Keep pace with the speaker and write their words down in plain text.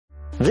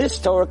This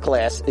Torah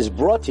class is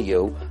brought to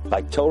you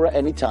by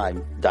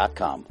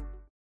TorahAnytime.com.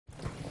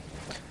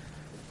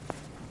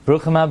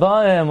 Baruchim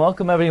Abayim,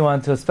 welcome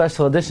everyone to a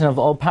special edition of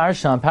Old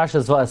Parsha on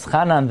Parshas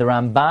Va'eschanan, the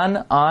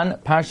Ramban on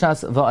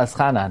Parshas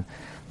Va'eschanan.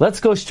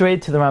 Let's go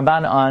straight to the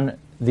Ramban on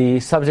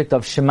the subject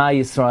of Shema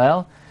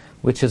Yisrael,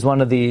 which is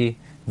one of the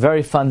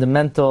very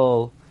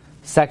fundamental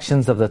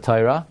sections of the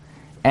Torah.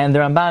 And the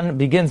Ramban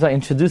begins by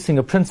introducing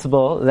a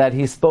principle that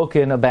he's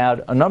spoken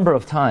about a number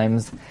of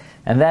times,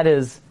 and that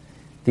is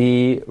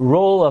the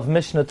role of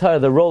Mishnah Torah,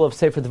 the role of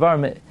Sefer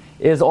Devarim,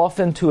 is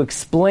often to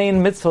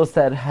explain mitzvos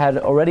that had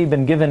already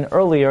been given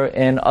earlier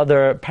in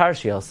other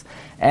parshios.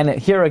 And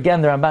here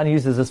again, the Ramban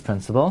uses this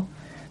principle.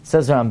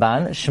 Says the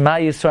Ramban, Shema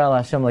Yisrael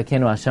Hashem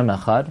Lekeinu Hashem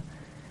Echad,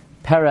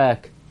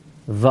 Perek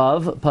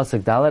Vav,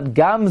 Pasuk Dalet,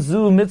 Gam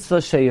Zu Mitzvah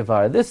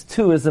Sheyavar. This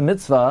too is a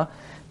mitzvah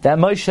that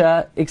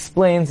Moshe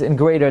explains in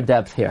greater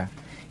depth here.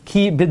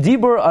 Ki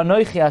B'dibur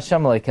Anoichi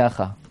Hashem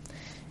Lekecha.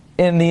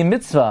 In the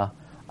mitzvah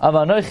of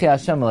Anoichi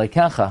Hashem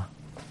Lekecha,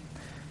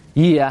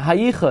 Yiyah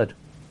HaYichud.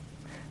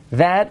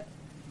 That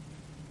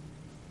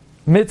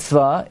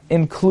mitzvah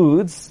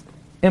includes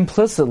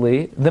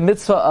implicitly the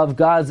mitzvah of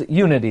God's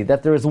unity,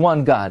 that there is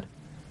one God.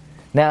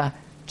 Now,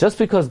 just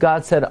because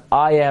God said,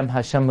 I am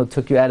Hashem who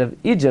took you out of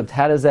Egypt,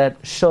 how does that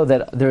show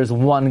that there is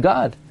one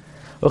God?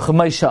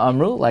 U'chamaisha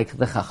amru, like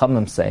the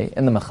Chachamim say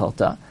in the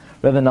Mechalta,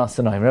 Rebbe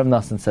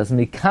Nassan says,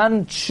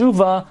 Mikan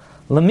tshuva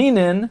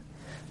laminin,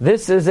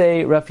 this is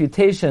a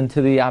refutation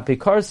to the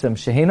Apikarsim,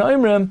 Shehein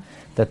Oimrim,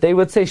 that they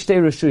would say,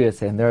 Shtei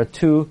Rishuyas, and there are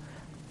two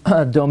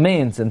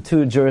domains and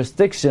two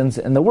jurisdictions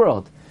in the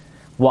world.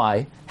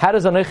 Why? How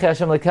does Anochi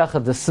Hashem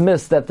Lekecha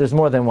dismiss that there's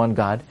more than one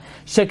God?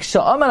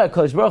 Sheksha'amar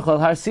HaKodesh Baruch Hu al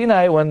Har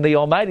Sinai, when the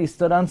Almighty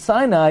stood on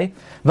Sinai,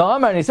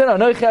 V'amar, and he said,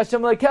 Anochi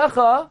Hashem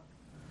Lekecha,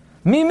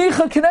 Mi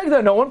micha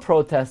kenegda. No one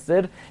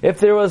protested. If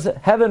there was,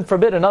 heaven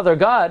forbid, another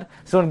God,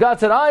 so when God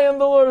said, I am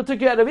the Lord who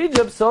took you out of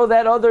Egypt, so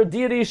that other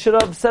deity should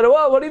have said,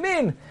 well, what do you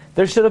mean?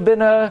 There should have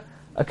been a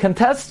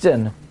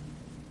contestant.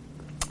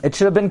 It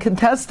should have been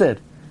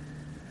contested.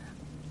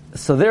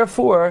 So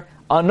therefore,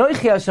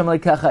 Anochi Hashem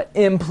Lekecha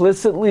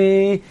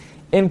implicitly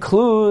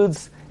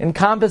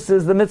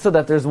encompasses the mitzvah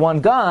that there's one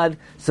God.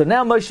 So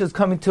now Moshe is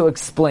coming to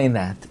explain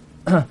that.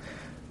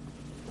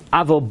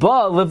 Avo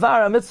ba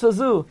levara mitzvah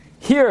zu.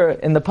 Here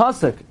in the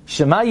pasuk,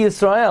 Shema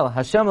Yisrael,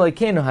 Hashem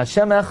Lekeinu,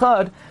 Hashem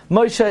Echad,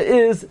 Moshe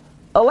is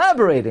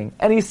elaborating,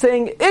 and he's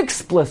saying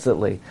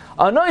explicitly,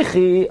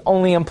 Anochi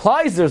only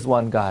implies there's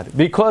one God,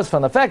 because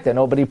from the fact that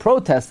nobody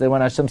protested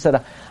when Hashem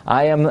said,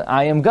 I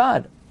am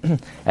God.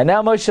 And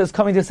now Moshe is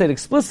coming to say it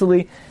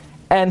explicitly,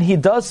 and he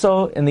does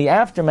so in the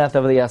aftermath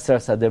of the Aser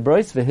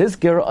Sadebrois,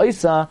 v'hizgir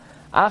oisa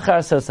achar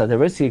Aser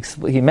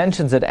Sadebrois. He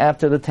mentions it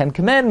after the Ten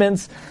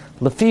Commandments,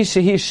 lefi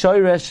shehi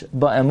shoyresh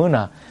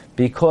ba'emuna,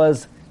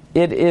 because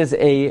it is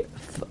a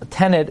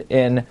tenet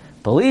in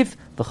belief,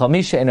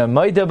 v'chamisha eno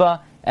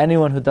moideba,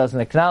 anyone who doesn't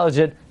acknowledge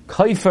it,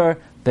 koifer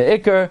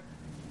be'ikr,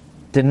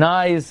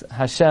 denies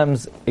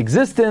Hashem's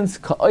existence,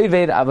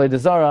 ka'oived avodah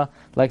zara,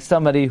 like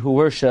somebody who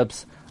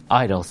worships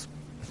idols.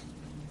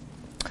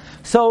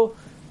 So,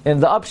 in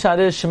the upshot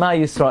is, Shema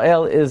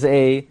Yisrael is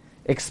a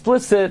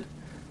explicit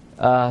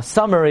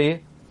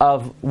summary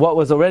of what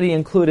was already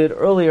included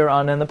earlier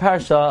on in the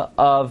Parsha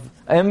of,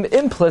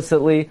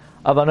 implicitly,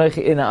 of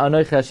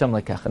Anochi Hashem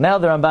Lekecha. Now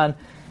the Ramban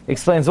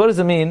explains, what does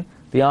it mean?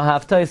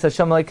 V'ahavtais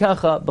Hashem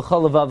Lekecha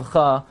b'chol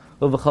levavcha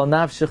u'v'chol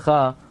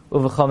nafshecha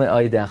u'v'chol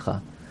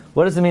me'oidecha.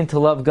 What does it mean to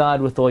love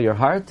God with all your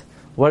heart?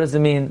 What does it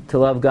mean to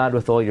love God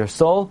with all your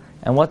soul?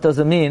 And what does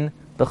it mean,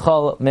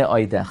 b'chol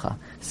me'oidecha?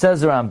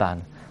 Says the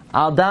Ramban,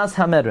 Al das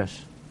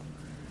HaMedrash,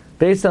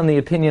 based on the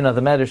opinion of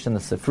the Medrash and the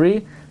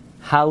Sifri,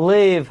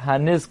 Halev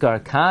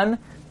HaNizkar Kan,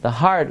 the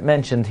heart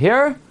mentioned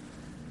here,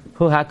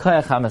 Hu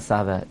HaKoyach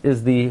HaMasaveh,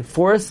 is the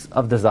force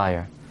of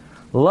desire.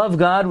 Love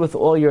God with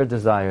all your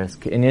desires.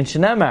 Inyan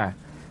Shenemar,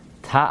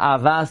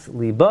 Ta'avas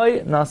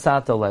Liboy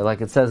Nasato Lei,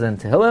 like it says in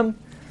Tehillim,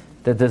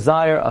 the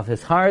desire of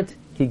his heart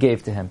he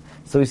gave to him.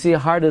 So we see a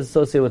heart is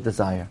associated with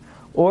desire.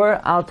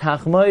 Or al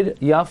tachmoid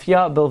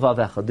yafya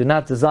bilvavecha, do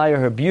not desire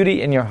her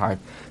beauty in your heart.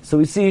 So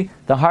we see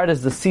the heart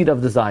is the seat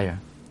of desire.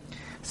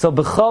 So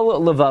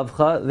b'chol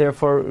levavcha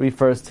therefore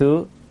refers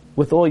to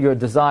with all your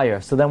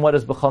desire. So then what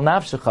does b'chol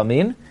nafshecha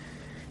mean?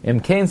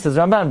 Imkain, says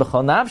Ramban,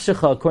 b'chol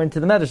nafshecha, according to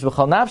the Medrash,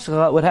 b'chol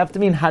nafshecha would have to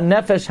mean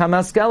hanefesh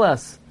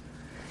hamaskelas.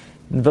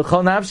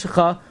 B'chol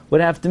nafshecha would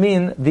have to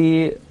mean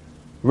the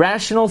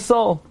rational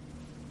soul.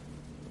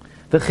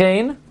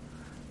 V'chein,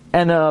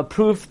 and a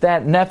proof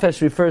that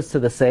nefesh refers to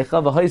the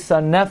seicha.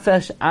 V'hoisa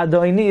nefesh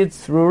adoinit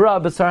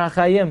tzrura b'sar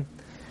hachayim.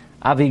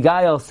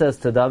 Abigail says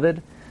to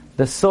David,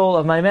 the soul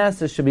of my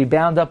master should be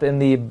bound up in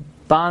the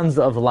bonds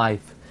of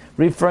life,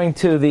 referring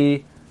to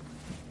the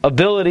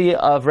ability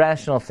of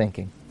rational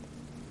thinking.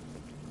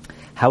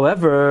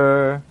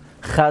 However,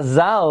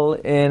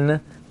 Chazal in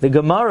the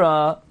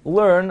Gemara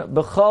learn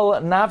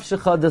b'chol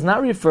nafshecha does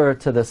not refer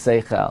to the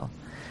seichel.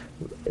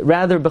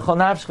 Rather, b'chol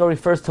nafshecha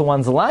refers to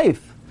one's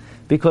life.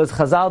 Because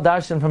Chazal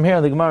darshan from here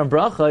in the Gemara in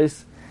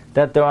Brachos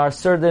that there are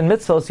certain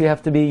mitzvos you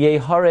have to be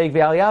yehareg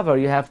ve'al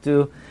yavar, you have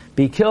to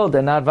be killed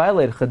and not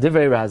violate.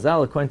 Chadivrei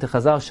Razal, according to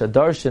Chazal,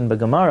 shadarshin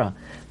beGemara,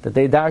 that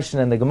they darshan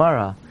in the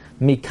Gemara,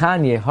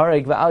 mikan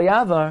yehareg ve'al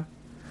yavar.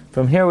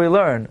 From here we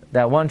learn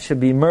that one should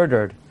be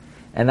murdered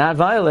and not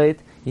violate.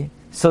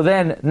 So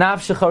then,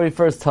 nafshecha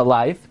refers to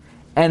life,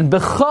 and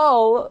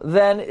bechol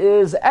then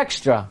is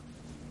extra.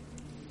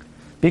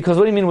 Because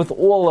what do you mean with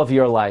all of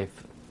your life?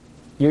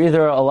 You're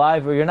either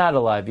alive or you're not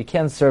alive. You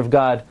can't serve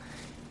God.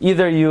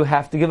 Either you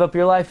have to give up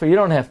your life or you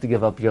don't have to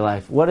give up your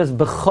life. What does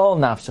bechol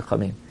nafshecha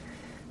mean?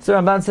 So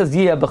Ramban says,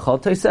 yeh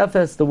bechol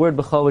toisefes. The word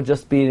bechol would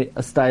just be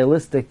a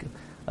stylistic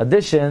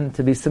addition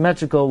to be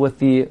symmetrical with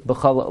the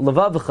bechol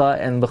levavcha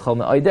and bechol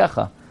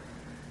me'oidecha.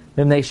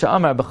 Mimnei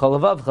she'amar bechol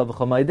levavcha,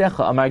 bechol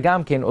me'oidecha, amar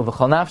gamkein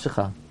uvechol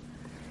nafshecha.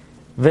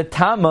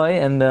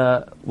 V'tamoi, and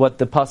what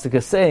the pasuk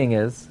is saying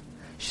is,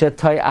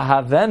 shetai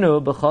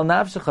ahavenu bechol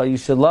nafshecha, you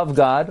should love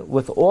God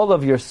with all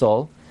of your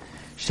soul.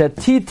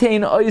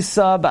 Shetitein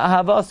oisa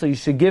ba'ahava, so you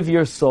should give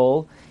your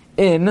soul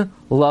in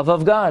love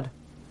of God.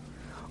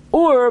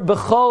 Or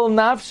bechol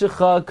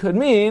nafshecha could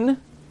mean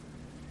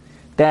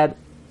that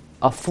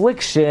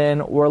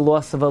affliction or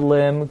loss of a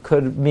limb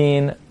could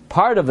mean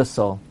part of a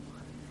soul.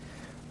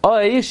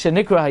 Oy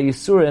shenikra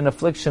hayisura, in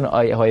affliction,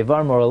 oy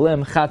hoivar or a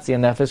limb, chatzi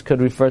and nefesh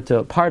could refer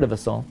to part of a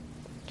soul.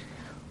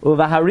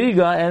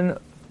 Uvahariga, and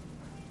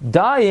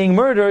dying,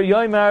 murder,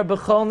 yoimar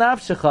bechol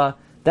nafshecha,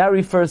 that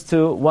refers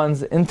to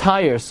one's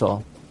entire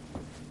soul.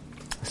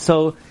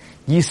 So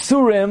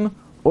yisurim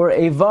or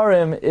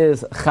avarim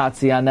is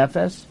chatzi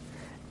nefesh,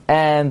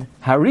 and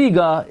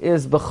hariga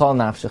is bechol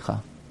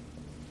nafshecha.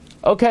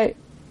 Okay.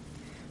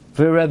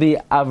 Rabbi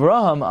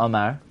Avraham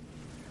Amar,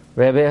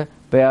 Rabbi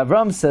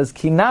Avram says,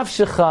 Ki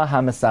nafshecha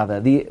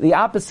hamasava, the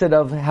opposite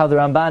of how the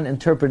Ramban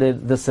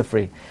interpreted the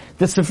Sifri.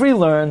 The Sifri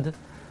learned,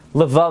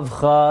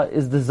 levavcha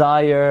is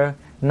desire,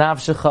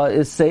 nafshecha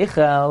is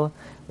seichel.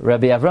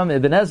 Rabbi Avram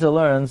Ibn Ezra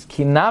learns,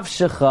 Ki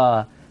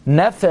nafshecha,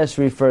 nefesh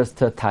refers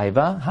to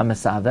taiva,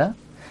 hamasava.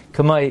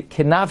 Kamay,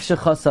 ki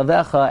nafshecha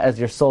savecha, as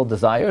your soul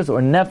desires, or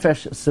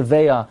nefesh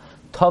seveya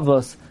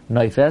tavos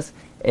noifes,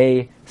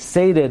 a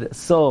sated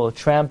soul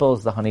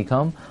tramples the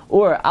honeycomb,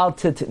 or al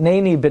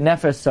titneni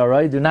benefesh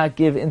sarai, do not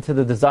give into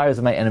the desires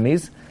of my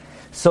enemies.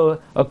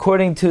 So,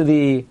 according to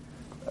the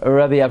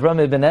Rabbi Avram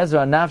ibn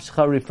Ezra,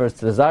 nafshcha refers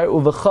to desire,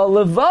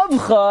 uvechal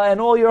levavcha,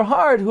 and all your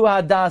heart, hu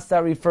hadas,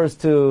 that refers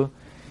to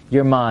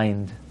your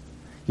mind.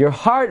 Your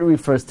heart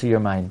refers to your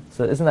mind.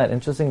 So, isn't that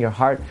interesting? Your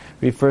heart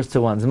refers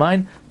to one's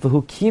mind.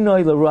 V'hu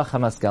kinoi l'ruach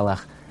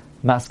hamaskalach.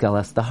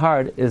 Maskalas. The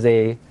heart is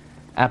a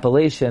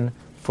appellation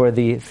for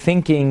the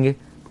thinking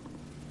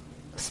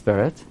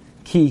spirit.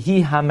 Ki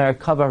hi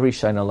hamerkava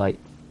rishainalai.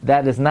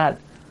 That is not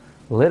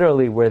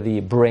literally where the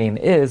brain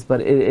is,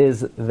 but it is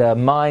the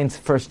mind's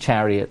first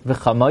chariot.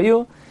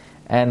 V'chamayu,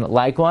 and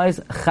likewise,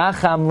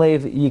 chacham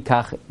lev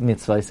yikach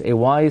mitzvahs. A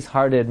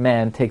wise-hearted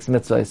man takes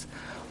mitzvahs.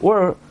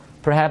 Or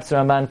perhaps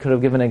Ramban could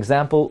have given an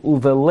example.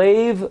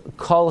 Uvelev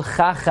kol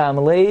chacham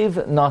lev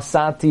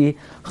nasati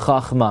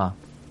chachma.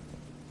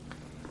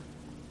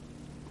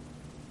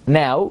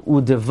 Now,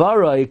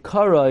 udevarai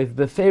karov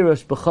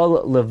befeirosh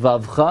b'chol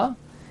levavcha.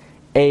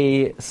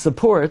 A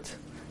support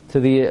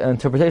to the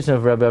interpretation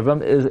of Rabbi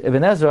Avram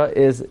Ibn Ezra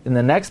is in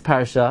the next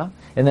parsha,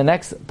 in the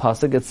next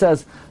pasuk. It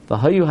says,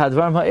 "V'hayu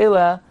hadvarim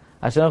ha'ela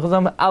asher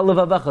nachuzam al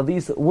levavacha."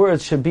 These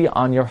words should be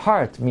on your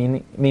heart,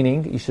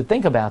 meaning you should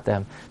think about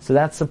them. So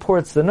that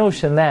supports the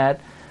notion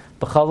that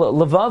b'chol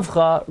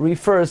levavcha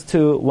refers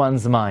to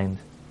one's mind.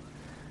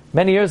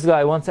 Many years ago,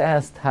 I once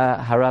asked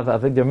Harav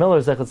Avigdor Miller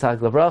Zechat Tzaddik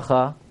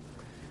Livracha,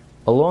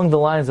 along the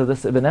lines of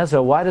this Ibn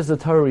Ezra, why does the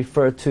Torah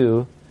refer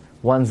to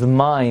one's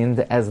mind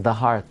as the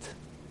heart?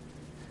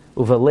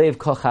 Uvalev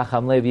kol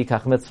chacham lev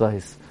yikach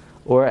mitzvahs.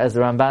 Or as the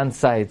Ramban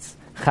cites,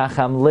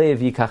 chacham lev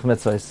yikach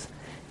mitzvahs.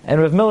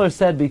 And Rav Miller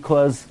said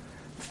because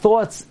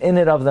thoughts in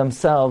and of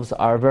themselves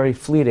are very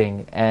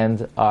fleeting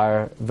and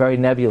are very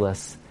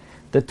nebulous.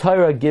 The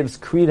Torah gives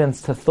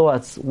credence to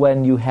thoughts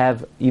when you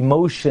have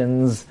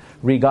emotions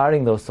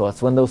regarding those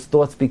thoughts, when those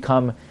thoughts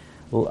become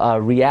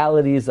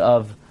realities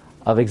of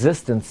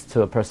existence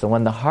to a person.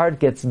 When the heart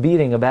gets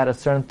beating about a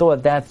certain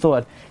thought, that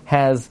thought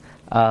has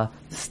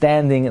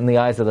standing in the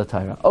eyes of the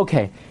Torah.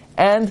 Okay,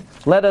 and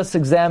let us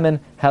examine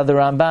how the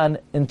Ramban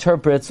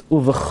interprets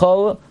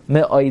uvechol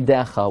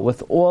me'oidecha,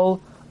 with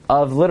all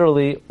of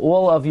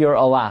your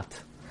alat.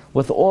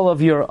 With all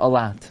of your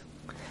alat.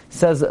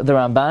 Says the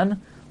Ramban,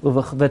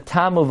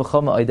 v'tam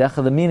uvechol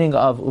me'oidecha, the meaning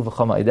of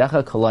uvechol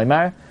me'oidecha,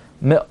 kolaymar,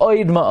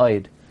 me'oid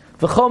ma'oid.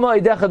 V'chol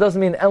ma'odecha doesn't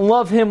mean, and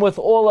love him with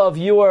all of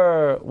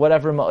your,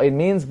 whatever ma'od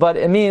means, but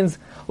it means,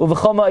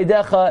 v'chol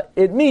ma'odecha,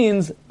 it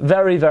means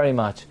very, very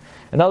much.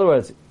 In other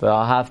words,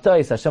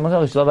 v'ahavta Hashem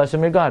HaKadosh, you should love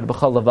Hashem your God,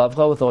 v'chol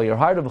levavcha, with all your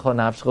heart, v'chol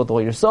nafshcha, with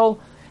all your soul.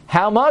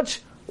 How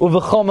much?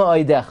 V'chol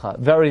ma'odecha,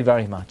 very,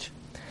 very much.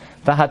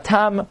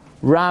 V'hatam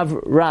rav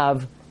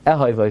ehoi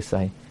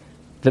v'osai.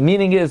 The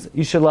meaning is,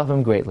 you should love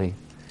him greatly.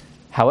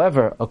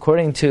 However,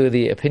 according to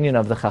the opinion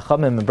of the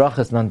Chachamim in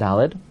Brachas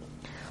Nandalid,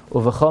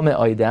 uv'chol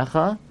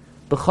me'odecha,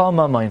 b'chol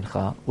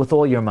ma'oincha, with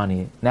all your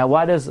money. Now,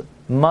 why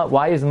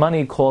is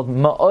money called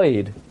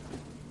ma'oid?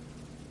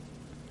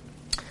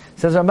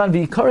 Says Ramban,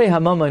 v'yikarei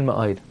ha'mamoin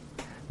ma'oid.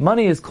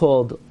 Money is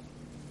called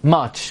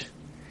much.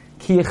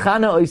 Ki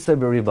yechana oisei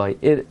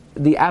b'ribai.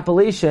 The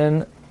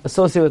appellation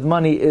associated with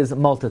money is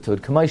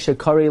multitude. K'maisha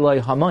karei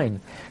loy hamoin.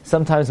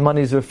 Sometimes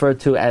money is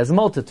referred to as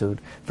multitude.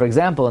 For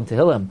example, in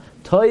Tehillim,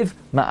 toiv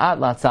ma'at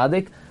la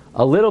tzaddik.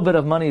 A little bit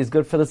of money is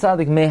good for the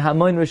tzaddik. Me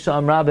hamoin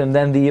risham rabim.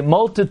 Then the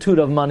multitude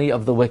of money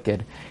of the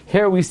wicked.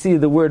 Here we see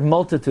the word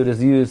multitude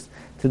is used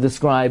to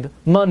describe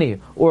money,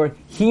 or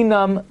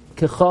hinam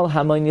kechol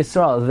hamoin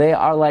Yisrael. They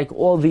are like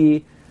all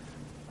the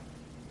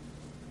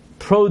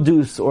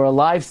produce or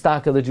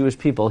livestock of the Jewish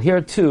people.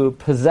 Here too,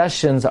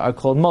 possessions are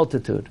called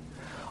multitude.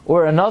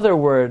 Or another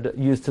word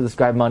used to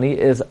describe money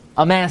is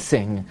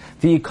amassing.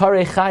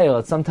 V'yikarei chayil,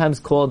 it's sometimes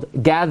called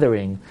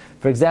gathering.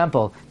 For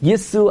example,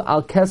 Yisu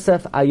al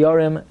kesef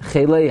ayorim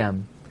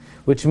cheleim,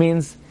 which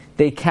means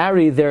they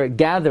carry their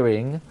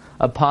gathering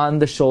upon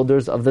the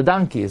shoulders of the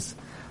donkeys.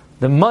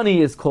 The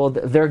money is called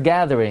their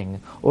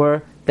gathering,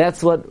 or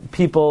that's what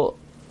people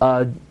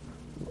have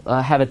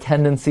a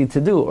tendency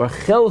to do. Or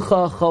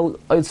chelcha chol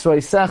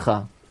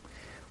oitzroisecha,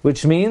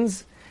 which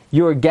means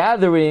you're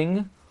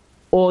gathering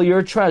all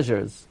your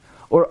treasures.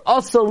 Or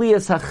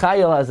asalias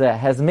hachayil hazeh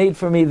has made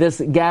for me this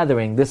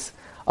gathering, this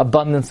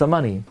abundance of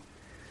money.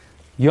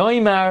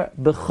 Yoimar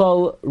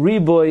b'chol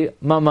riboy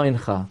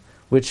mamoincha,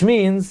 which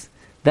means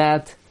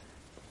that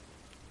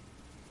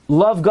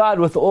love God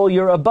with all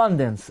your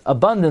abundance.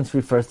 Abundance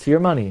refers to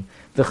your money.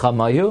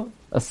 V'chamayu,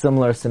 a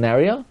similar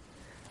scenario.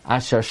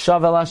 Asher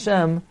shavel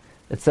Hashem,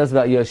 it says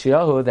about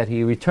Yoshiyahu that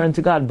he returned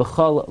to God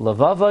b'chol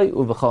levavai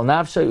u'b'chol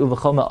nafshay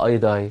u'b'chol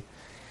ma'oidai.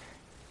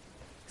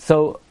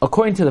 So,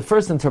 according to the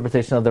first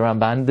interpretation of the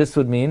Ramban, this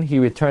would mean he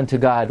returned to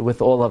God with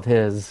all of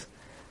his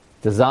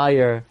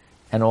desire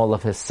and all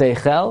of his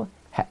seichel,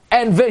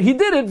 and he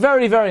did it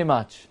very, very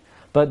much.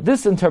 But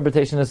this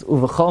interpretation is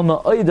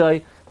uv'chol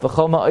ma'oidai.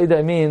 V'chol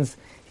ma'oidai means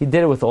he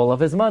did it with all of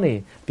his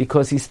money,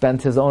 because he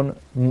spent his own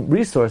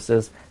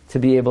resources to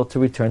be able to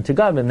return to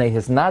God. And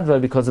his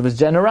nadva, because of his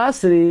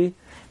generosity,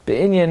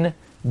 be'inyan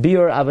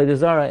biur avodah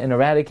zarah, in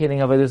eradicating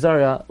avodah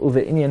zarah,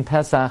 uve'inyan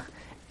pesach,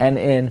 and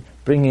in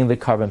bringing the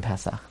carbon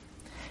Pesach.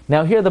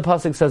 Now here the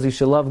pasuk says you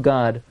should love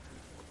God,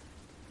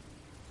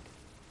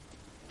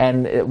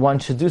 and one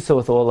should do so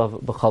with all of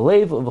b'chol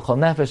lev, b'chol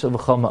nefesh,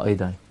 b'chol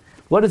ma'odai.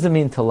 What does it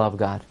mean to love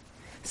God?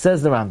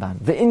 Says the Ramban,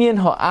 V'inyan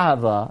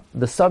ha'ava,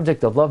 the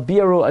subject of love,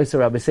 bi'aru Eiser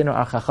Rabbeinu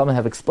our Chachamim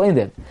have explained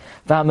it.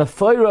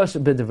 V'ha'mefoyrosh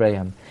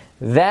b'divrayim,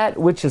 that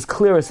which is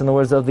clearest in the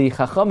words of the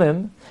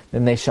Chachamim,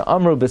 Mimnei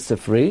she'amru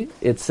b'sifri,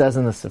 it says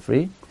in the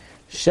Sifri,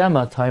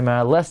 Shema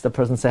Taimar, lest the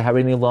person say,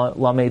 Harini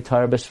Lamei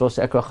Tar Bishvil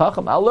She'ekra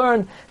Chacham, I'll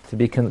learn to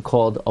be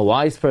called a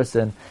wise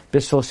person,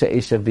 Bishvil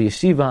She'eshav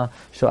B'yeshiva,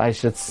 so I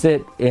should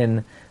sit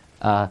in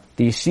the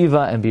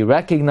yeshiva and be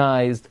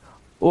recognized,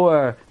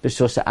 or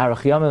Bishvil She'arach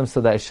Yamim, so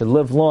that I should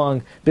live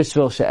long,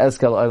 Bishvil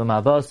She'ezkel Olam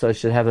Haba, so I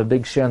should have a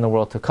big share in the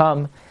world to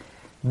come.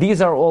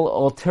 These are all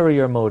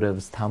ulterior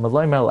motives. Talmud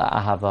Loimer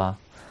La'ahava.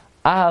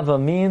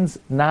 Ahava means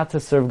not to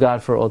serve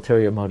God for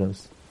ulterior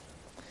motives.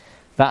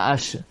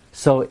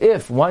 So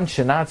if one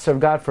should not serve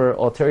God for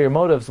ulterior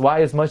motives,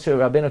 why is Moshe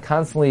Rabbeinu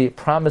constantly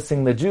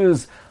promising the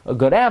Jews a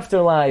good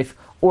afterlife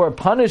or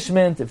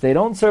punishment if they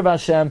don't serve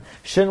Hashem?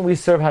 Shouldn't we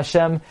serve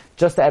Hashem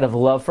just out of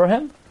love for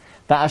Him?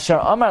 Va'asher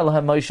amar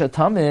lahem Moshe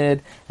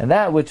tamid, and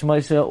that which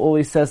Moshe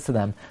always says to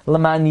them,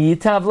 L'man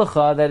yitav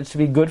lecha, that it should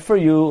be good for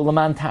you,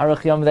 L'man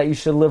tarach yom, that you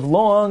should live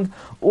long,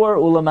 or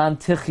U'leman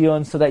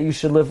tichyon, so that you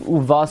should live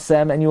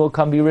uvasem, and you will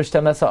come be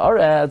rishtem esa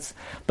aretz.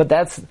 But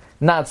that's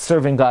not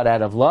serving God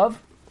out of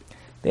love.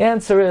 The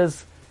answer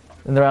is,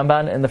 in the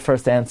Ramban, in the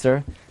first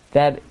answer,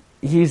 that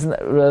the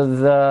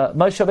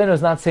Moshe Rabbeinu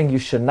is not saying you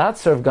should not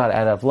serve God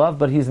out of love,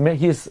 but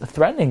he's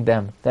threatening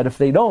them that if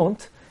they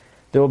don't,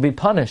 there will be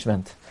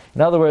punishment.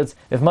 In other words,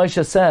 if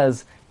Moshe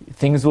says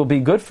things will be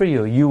good for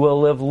you, you will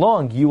live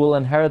long, you will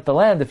inherit the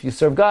land if you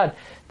serve God,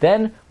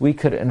 then we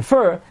could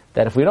infer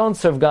that if we don't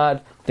serve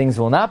God, things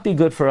will not be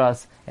good for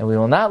us, and we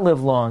will not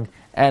live long,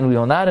 and we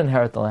will not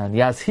inherit the land.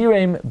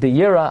 Yazhirem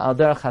b'yira al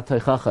derech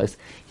hatoichachos.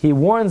 He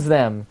warns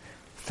them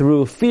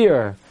through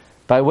fear,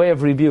 by way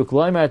of rebuke,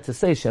 loimer, to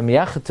say shem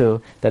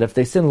yachatu, that if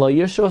they sin lo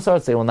yishu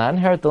asarts, they will not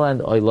inherit the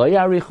land. Oy lo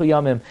yarichu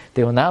yamim,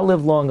 they will not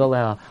live long.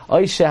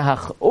 Oy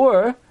shehach,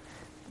 or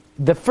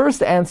the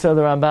first answer of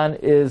the Ramban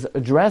is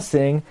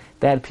addressing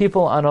that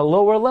people on a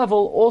lower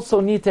level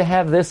also need to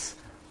have this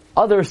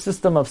other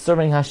system of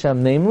serving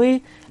Hashem,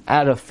 namely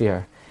out of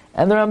fear.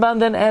 And the Ramban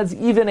then adds,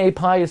 even a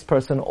pious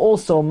person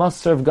also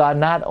must serve God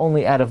not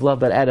only out of love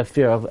but out of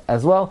fear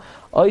as well.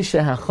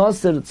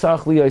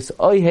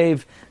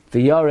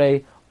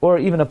 Or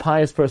even a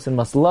pious person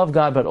must love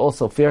God but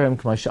also fear Him.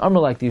 Like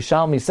the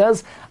Yishalmi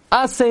says,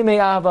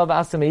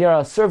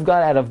 serve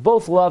God out of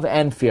both love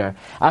and fear.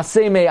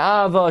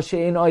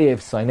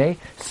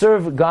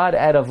 Serve God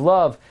out of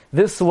love.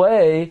 This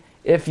way,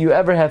 if you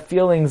ever have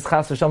feelings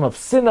chas v'shalom of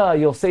sinah,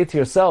 you'll say to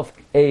yourself,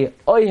 a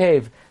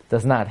oihev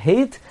does not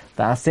hate,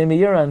 v'aseh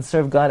miyira, and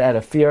serve God out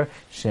of fear.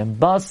 Shem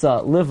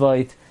basa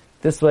livait.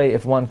 This way,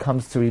 if one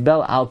comes to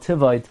rebel, al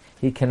tivait,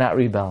 he cannot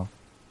rebel.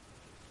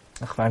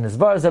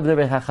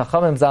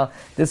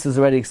 This is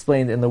already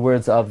explained in the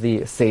words of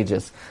the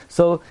sages.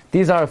 So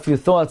these are a few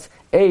thoughts.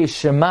 A,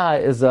 Shema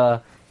is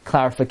a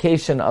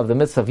clarification of the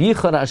mitzvah of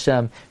Yichud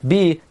Hashem.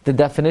 B, the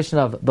definition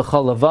of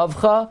B'chol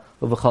Levavcha,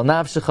 U'B'chol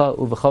Nafshecha,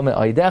 U'B'chol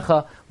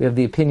Me'oidecha. We have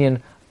the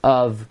opinion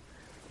of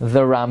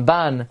the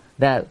Ramban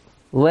that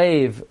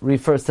Leiv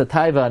refers to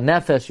Taiva,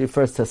 Nefesh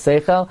refers to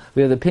Seichel.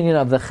 We have the opinion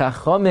of the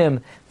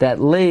Chachomim that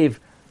Leiv,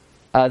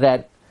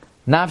 that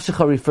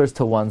Nafshecha refers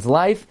to one's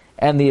life,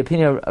 and the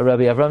opinion of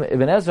Rabbi Avram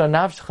Ibn Ezra,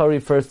 Nafshecha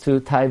refers to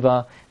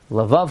Taiva,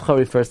 Levavcha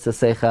refers to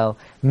Seichel.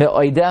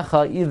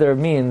 Me'oidecha either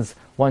means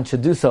one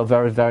should do so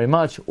very, very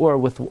much, or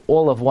with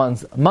all of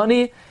one's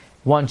money.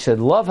 One should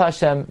love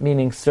Hashem,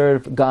 meaning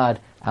serve God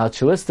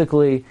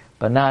altruistically,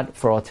 but not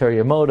for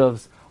ulterior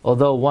motives.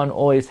 Although one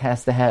always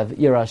has to have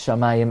Yira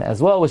Shamayim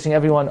as well. Wishing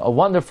everyone a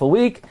wonderful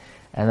week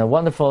and a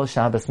wonderful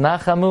Shabbos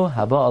Nachamu.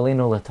 Haba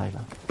Alinu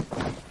L'Taiva.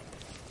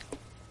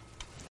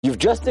 You've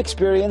just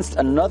experienced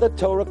another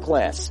Torah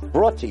class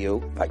brought to you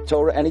by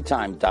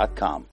TorahAnytime.com.